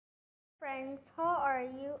friends, how are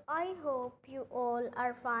you? I hope you all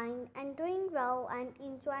are fine and doing well and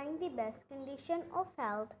enjoying the best condition of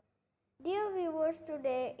health. Dear viewers,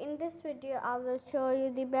 today in this video I will show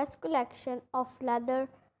you the best collection of leather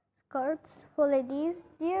skirts for ladies.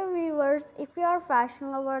 Dear viewers, if you are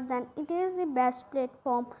fashion lover, then it is the best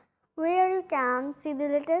platform where you can see the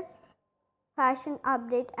latest fashion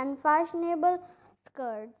update and fashionable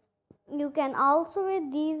skirts. You can also wear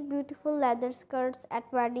these beautiful leather skirts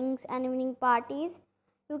at weddings and evening parties.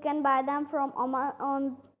 You can buy them from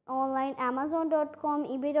online amazon.com,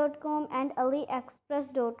 ebay.com and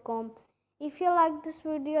aliexpress.com. If you like this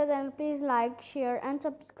video, then please like, share and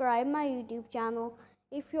subscribe my YouTube channel.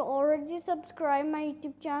 If you already subscribed my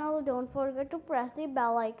YouTube channel, don't forget to press the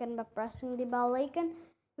bell icon. By pressing the bell icon,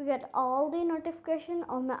 you get all the notification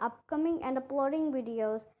of my upcoming and uploading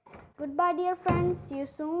videos. Goodbye dear friends, see you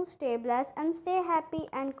soon, stay blessed and stay happy,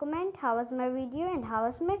 and comment how was my video and how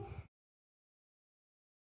was my